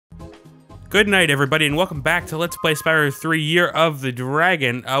Good night, everybody, and welcome back to Let's Play Spyro 3 Year of the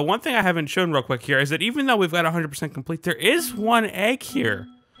Dragon. One thing I haven't shown real quick here is that even though we've got 100% complete, there is one egg here.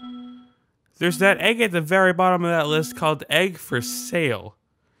 There's that egg at the very bottom of that list called Egg for Sale.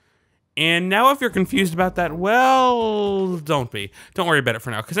 And now if you're confused about that, well, don't be. Don't worry about it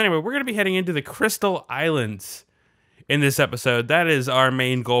for now. Because anyway, we're going to be heading into the Crystal Islands in this episode. That is our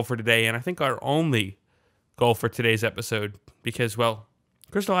main goal for today, and I think our only goal for today's episode. Because, well,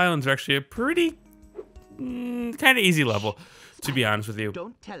 Crystal Islands are actually a pretty kind of easy level, to be honest with you.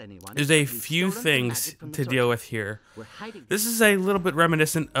 There's a few things to deal with here. This is a little bit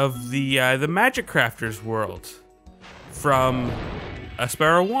reminiscent of the Magic Crafters world from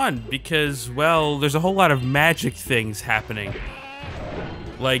Spyro 1, because, well, there's a whole lot of magic things happening,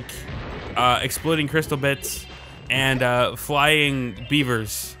 like exploding crystal bits and flying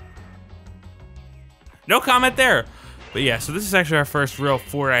beavers. No comment there. But yeah, so this is actually our first real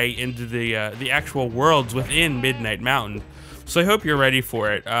foray into the actual worlds within Midnight Mountain. So I hope you're ready for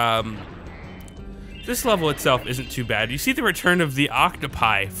it. This level itself isn't too bad. You see the return of the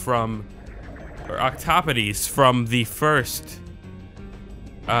octopi from, or octopodes from the first,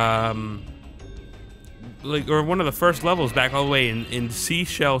 or one of the first levels back all the way in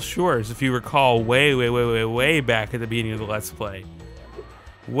Seashell Shores, if you recall, way back at the beginning of the Let's Play.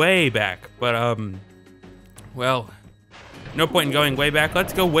 Way back, but well, no point in going way back.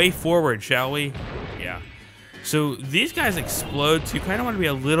 Let's go way forward, shall we? Yeah. So these guys explode, so you kind of want to be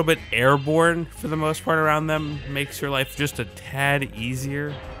a little bit airborne for the most part around them. Makes your life just a tad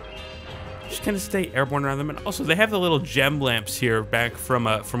easier. Just kind of stay airborne around them. And also, they have the little gem lamps here back from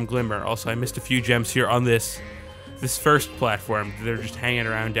Glimmer. Also, I missed a few gems here on this first platform. They're just hanging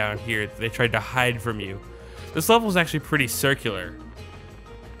around down here. They tried to hide from you. This level is actually pretty circular.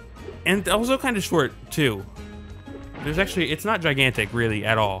 And also kind of short, too. It's not gigantic, really,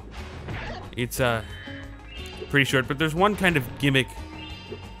 at all. It's, pretty short, but there's one kind of gimmick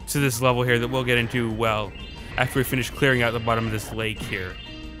to this level here that we'll get into, well, after we finish clearing out the bottom of this lake here.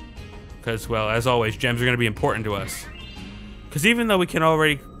 Because, well, as always, gems are going to be important to us. Because even though we can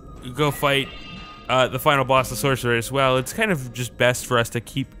already go fight the final boss, the Sorceress, well, it's kind of just best for us to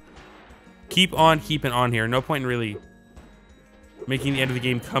keep on keeping on here. No point in really making the end of the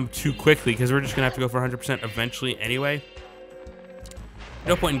game come too quickly, because we're just going to have to go for 100% eventually anyway.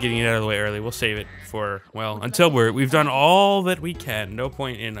 No point in getting it out of the way early. We'll save it for, well, until we've done all that we can. No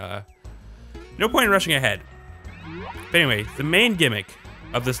point in rushing ahead. But anyway, the main gimmick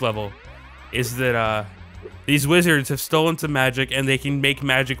of this level is that these wizards have stolen some magic, and they can make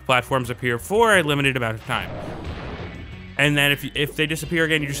magic platforms appear for a limited amount of time. And then if they disappear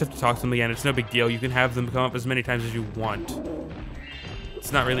again, you just have to talk to them again. It's no big deal. You can have them come up as many times as you want.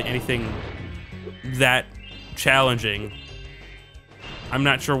 It's not really anything that challenging. I'm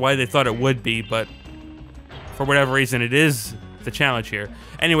not sure why they thought it would be, but for whatever reason, it is the challenge here.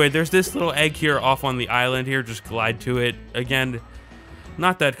 Anyway, there's this little egg here off on the island here. Just glide to it. Again,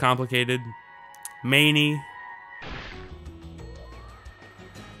 not that complicated. Maney.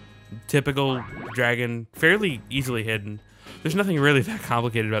 Typical dragon. Fairly easily hidden. There's nothing really that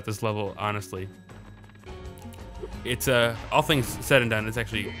complicated about this level, honestly. It's, all things said and done, it's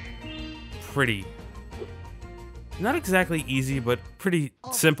actually pretty, not exactly easy, but pretty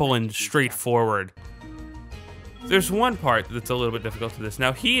simple and straightforward. There's one part that's a little bit difficult to this.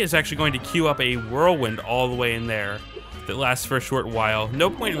 Now, he is actually going to queue up a whirlwind all the way in there that lasts for a short while. No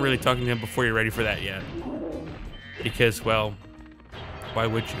point in really talking to him before you're ready for that yet. Because, well, why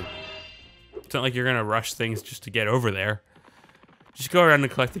would you? It's not like you're going to rush things just to get over there. Just go around and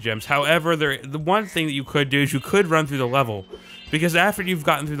collect the gems. However, the one thing that you could do is you could run through the level, because after you've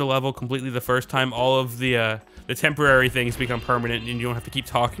gotten through the level completely the first time, all of the temporary things become permanent, and you don't have to keep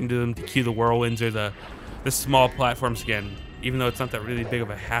talking to them to cue the whirlwinds or the small platforms again, even though it's not that really big of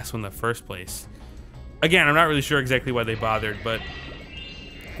a hassle in the first place. Again, I'm not really sure exactly why they bothered, but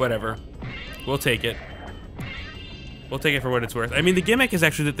whatever. We'll take it. We'll take it for what it's worth. I mean, the gimmick is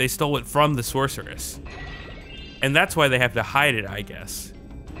actually that they stole it from the Sorceress. And that's why they have to hide it, I guess.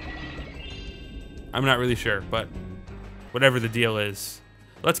 I'm not really sure, but whatever the deal is.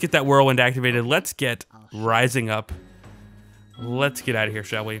 Let's get that whirlwind activated. Let's get rising up. Let's get out of here,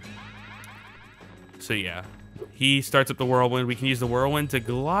 shall we? So yeah, he starts up the whirlwind. We can use the whirlwind to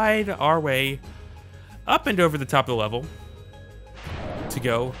glide our way up and over the top of the level to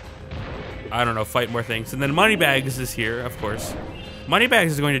go, I don't know, fight more things. And then Moneybags is here, of course.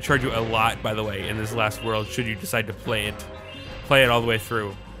 Moneybags is going to charge you a lot, by the way, in this last world, should you decide to play it all the way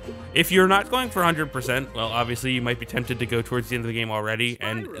through. If you're not going for 100%, well, obviously you might be tempted to go towards the end of the game already,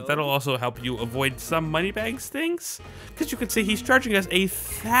 and that'll also help you avoid some moneybags things, because you can see he's charging us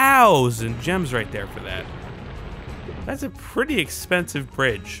 1,000 gems right there for that. That's a pretty expensive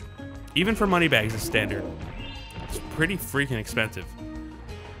bridge, even for moneybags as standard. It's pretty freaking expensive.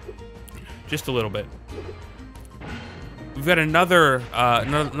 Just a little bit. We've got another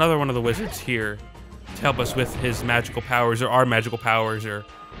one of the wizards here to help us with his magical powers, or our magical powers, or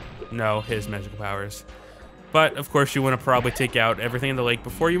no, his magical powers. But of course you want to probably take out everything in the lake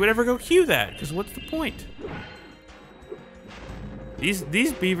before you would ever go queue that, because what's the point?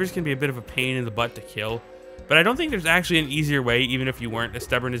 These beavers can be a bit of a pain in the butt to kill, but I don't think there's actually an easier way, even if you weren't as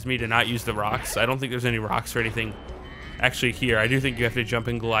stubborn as me, to not use the rocks. I don't think there's any rocks or anything actually here. I do think you have to jump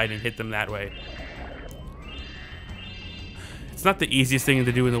and glide and hit them that way. It's not the easiest thing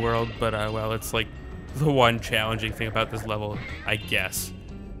to do in the world, but well, it's like the one challenging thing about this level, I guess.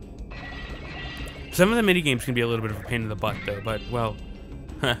 Some of the minigames can be a little bit of a pain in the butt, though, but, well,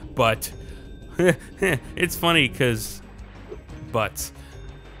 but. It's funny, because butts.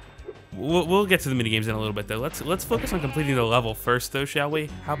 We'll get to the minigames in a little bit, though. Let's focus on completing the level first, though, shall we?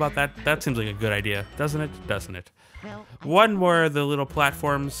 How about that? That seems like a good idea, doesn't it? Doesn't it? One more of the little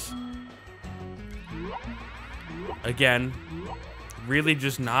platforms. Again, really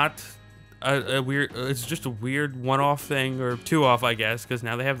just not a weird, it's just a weird one-off thing, or two-off, I guess, because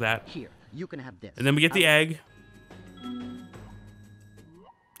now they have that. Here, you can have this. And then we get the egg.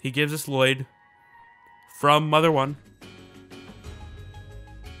 He gives us Lloyd from Mother 1,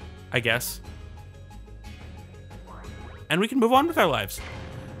 I guess. And we can move on with our lives.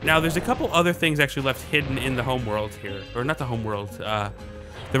 Now, there's a couple other things actually left hidden in the home world here. Or not the home world,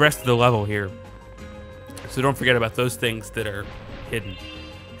 the rest of the level here. So don't forget about those things that are hidden.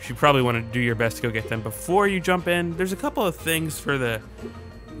 You should probably want to do your best to go get them before you jump in. There's a couple of things for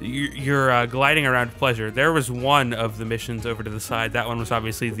your gliding around pleasure. There was one of the missions over to the side. That one was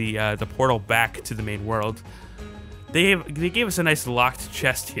obviously the portal back to the main world. They gave us a nice locked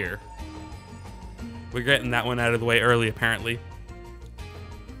chest here. We're getting that one out of the way early, apparently.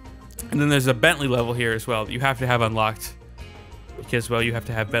 And then there's a Bentley level here as well that you have to have unlocked. Because, well, you have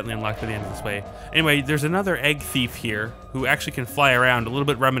to have Bentley unlocked by the end of this way. Anyway, there's another egg thief here who actually can fly around, a little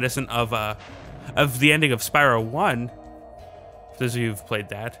bit reminiscent of the ending of Spyro 1. For those of you who've played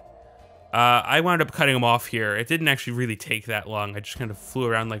that. I wound up cutting him off here. It didn't actually really take that long. I just kind of flew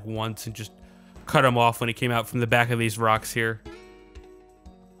around like once and just cut him off when he came out from the back of these rocks here.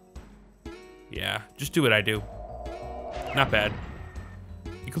 Yeah, just do what I do. Not bad.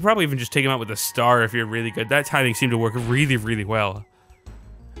 You could probably even just take him out with a star if you're really good. That timing seemed to work really, really well.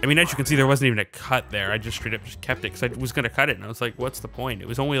 I mean, as you can see, there wasn't even a cut there. I just straight up just kept it because I was going to cut it. And I was like, what's the point? It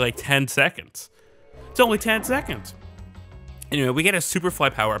was only like 10 seconds. It's only 10 seconds. Anyway, we get a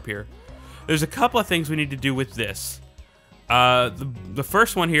Superfly power-up here. There's a couple of things we need to do with this. The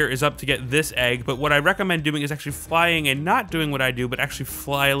first one here is up to get this egg, but what I recommend doing is actually flying and not doing what I do, but actually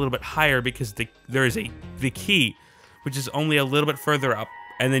fly a little bit higher because there is the key, which is only a little bit further up,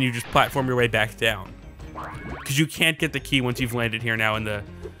 and then you just platform your way back down. Because you can't get the key once you've landed here now and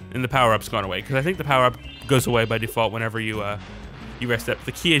the power-up's gone away. Because I think the power-up goes away by default whenever you rest up.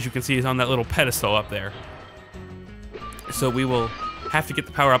 The key, as you can see, is on that little pedestal up there. So we will have to get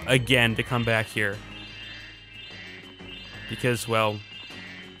the power-up again to come back here. Because, well,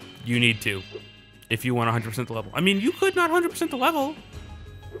 you need to. If you want 100% the level. I mean, you could not 100% the level.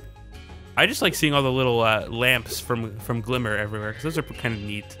 I just like seeing all the little lamps from Glimmer everywhere, because those are kind of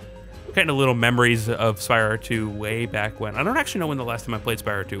neat. Kind of little memories of Spyro 2 way back when. I don't actually know when the last time I played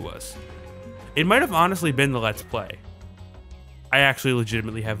Spyro 2 was. It might have honestly been the Let's Play. I actually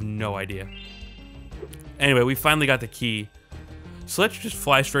legitimately have no idea. Anyway, we finally got the key. So let's just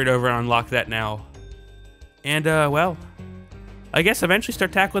fly straight over and unlock that now. And, well, I guess eventually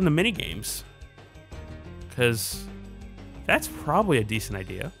start tackling the mini-games. Because that's probably a decent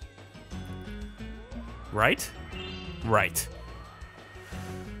idea. Right? Right.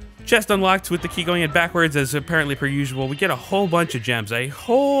 Chest unlocked with the key going in backwards as apparently per usual. We get a whole bunch of gems. A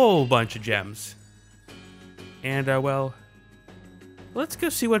whole bunch of gems. And, well, let's go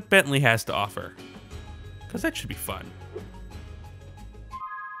see what Bentley has to offer. Because that should be fun.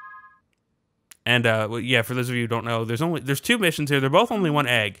 And, well, yeah, for those of you who don't know, there's two missions here. They're both only one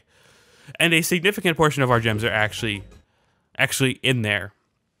egg. And a significant portion of our gems are actually in there.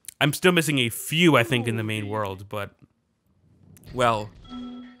 I'm still missing a few, I think, in the main world, but, well,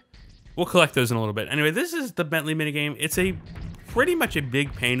 we'll collect those in a little bit. Anyway, this is the Bentley minigame. It's pretty much a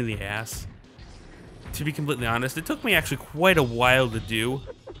big pain in the ass, to be completely honest. It took me actually quite a while to do.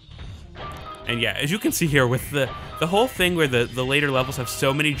 And yeah, as you can see here with the whole thing where the later levels have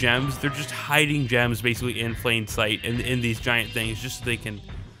so many gems, they're just hiding gems basically in plain sight in these giant things just so they can...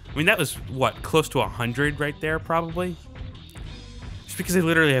 I mean, that was, what, close to 100 right there, probably? Just because they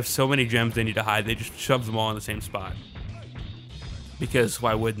literally have so many gems they need to hide, they just shove them all in the same spot. Because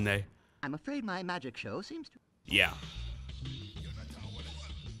why wouldn't they? I'm afraid my magic show seems to... Yeah.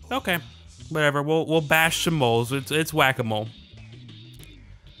 Okay. Whatever, we'll bash some moles. It's whack-a-mole.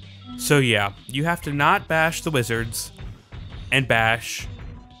 So yeah, you have to not bash the wizards and bash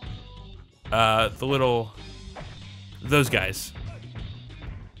those guys.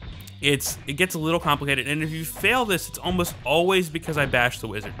 It gets a little complicated, and if you fail this, it's almost always because I bash the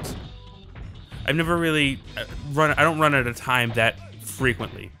wizards. I've never really I don't run at a time that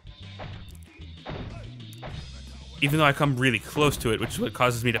frequently. Even though I come really close to it, which is what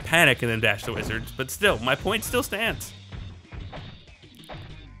causes me to panic and then bash the wizards, but still, my point still stands.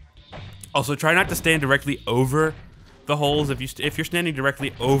 Also, try not to stand directly over the holes. If you're standing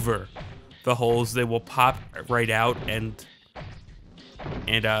directly over the holes, they will pop right out and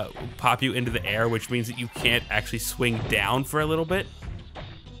pop you into the air, which means that you can't actually swing down for a little bit.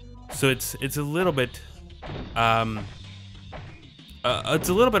 So it's a little bit it's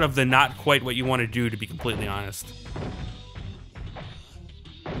a little bit of the not quite what you want to do, to be completely honest.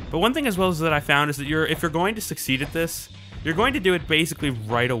 But one thing as well is that I found is that if you're going to succeed at this, you're going to do it basically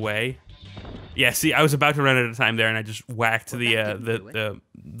right away. Yeah, see, I was about to run out of time there, and I just whacked the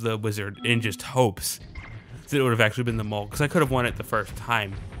wizard in just hopes that it would have actually been the mole, because I could have won it the first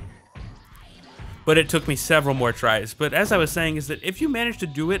time. But it took me several more tries. But as I was saying, is that if you manage to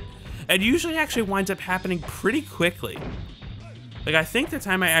do it, it usually actually winds up happening pretty quickly. Like, I think the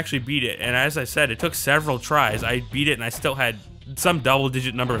time I actually beat it, and as I said, it took several tries. I beat it, and I still had some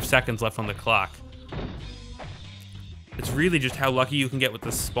double-digit number of seconds left on the clock. It's really just how lucky you can get with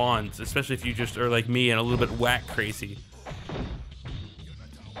the spawns, especially if you just are like me and a little bit whack crazy.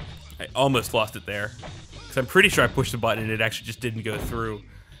 I almost lost it there, because I'm pretty sure I pushed the button and it actually just didn't go through.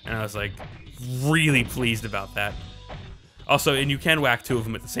 And I was like, really pleased about that. Also, and you can whack two of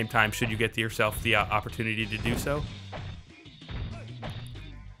them at the same time should you get yourself the opportunity to do so.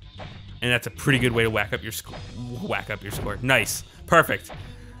 And that's a pretty good way to whack up your score. Nice. Perfect.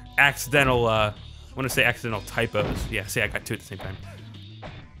 Accidental, I want to say accidental typos. Yeah, see, I got two at the same time.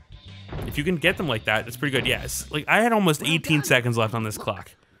 If you can get them like that, it's pretty good. Yes. Like, I had almost 18 seconds left on this clock.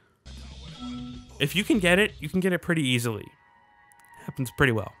 If you can get it, you can get it pretty easily. Happens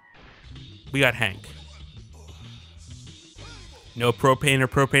pretty well. We got Hank. No propane or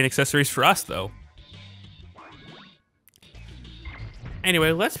propane accessories for us, though.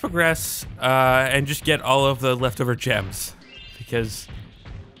 Anyway, let's progress and just get all of the leftover gems. Because,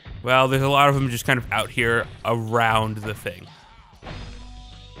 well, there's a lot of them just kind of out here around the thing.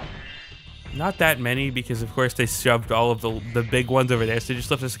 Not that many, because of course they shoved all of the big ones over there, so they just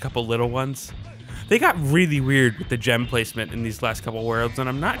left us a couple little ones. They got really weird with the gem placement in these last couple worlds, and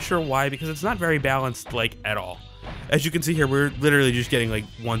I'm not sure why, because it's not very balanced, like, at all. As you can see here, we're literally just getting, like,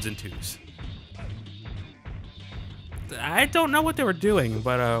 1s and 2s. I don't know what they were doing,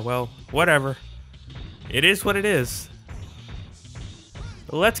 but, well, whatever. It is what it is.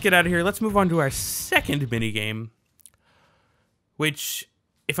 Let's get out of here. Let's move on to our second minigame, which,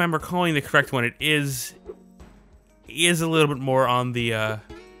 if I'm recalling the correct one, it is a little bit more on the, I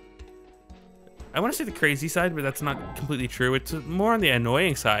want to say the crazy side, but that's not completely true. It's more on the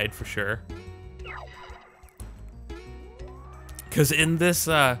annoying side, for sure. Because in this,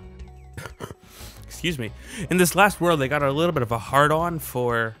 excuse me, in this last world, they got a little bit of a hard-on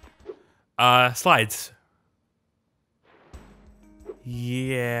for slides.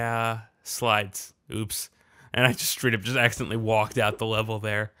 Yeah, slides. Oops. And I just straight up just accidentally walked out the level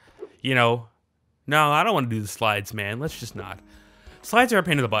there. You know, no, I don't want to do the slides, man. Let's just not. Slides are a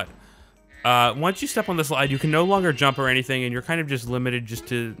pain in the butt. Once you step on the slide, you can no longer jump or anything, and you're kind of just limited just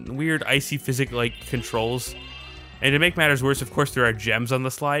to weird icy physics-like controls. And to make matters worse, of course, there are gems on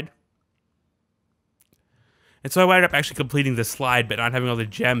the slide. And so I wound up actually completing the slide, but not having all the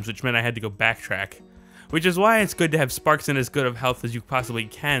gems, which meant I had to go backtrack. Which is why it's good to have Sparks in as good of health as you possibly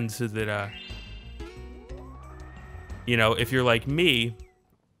can, so that, you know, if you're like me,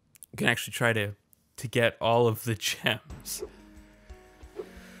 you can actually try to get all of the gems.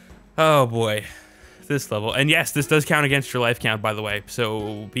 Oh boy, this level. And yes, this does count against your life count, by the way,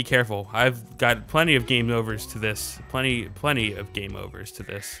 so be careful. I've got plenty of game overs to this. Plenty of game overs to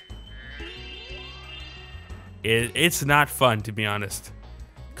this. It's not fun, to be honest.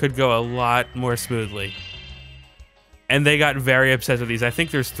 Could go a lot more smoothly. And they got very upset with these. I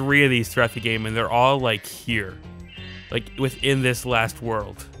think there's 3 of these throughout the game, and they're all, like, here. Like, within this last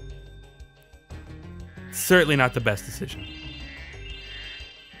world. Certainly not the best decision.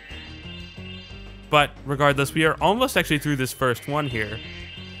 But regardless, we are almost actually through this first one here.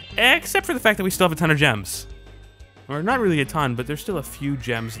 Except for the fact that we still have a ton of gems. Or not really a ton, but there's still a few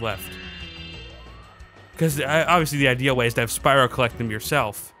gems left. Because obviously the ideal way is to have Spyro collect them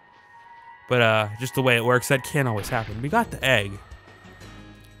yourself. But just the way it works, that can't always happen. We got the egg.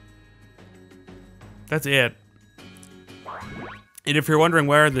 That's it. And if you're wondering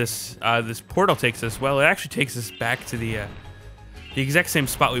where this this portal takes us, well, it actually takes us back to the exact same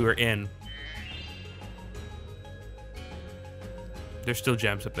spot we were in. There's still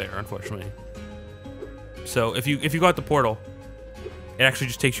gems up there, unfortunately. So if you go out the portal, it actually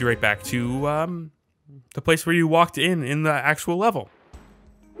just takes you right back to the place where you walked in the actual level.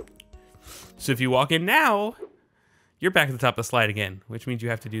 So if you walk in now, you're back at the top of the slide again, which means you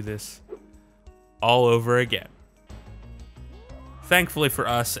have to do this all over again. Thankfully for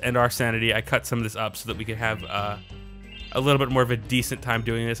us and our sanity, I cut some of this up so that we could have a little bit more of a decent time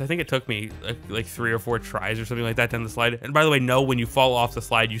doing this. I think it took me like 3 or 4 tries or something like that down the slide. And by the way, no, when you fall off the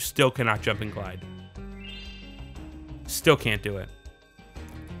slide, you still cannot jump and glide. Still can't do it.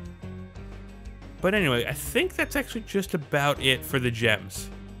 But anyway, I think that's actually just about it for the gems.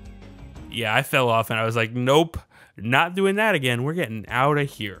 Yeah, I fell off and I was like, nope, not doing that again. We're getting out of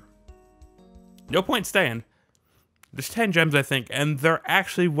here. No point staying. There's 10 gems, I think, and they're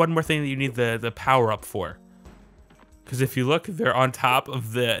actually one more thing that you need the power-up for. Because if you look, they're on top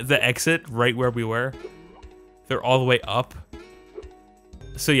of the exit, right where we were. They're all the way up.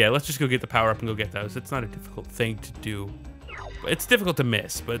 So yeah, let's just go get the power-up and go get those. It's not a difficult thing to do. It's difficult to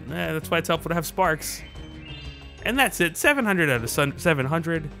miss, but that's why it's helpful to have sparks. And that's it, 700 out of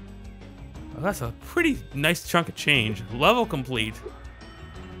 700. Well, that's a pretty nice chunk of change. Level complete.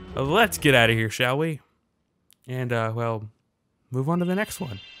 Let's get out of here, shall we? And, well, move on to the next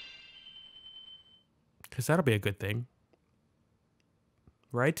one. Because that'll be a good thing.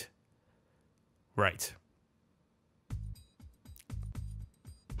 Right? Right.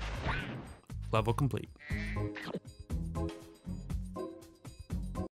 Level complete.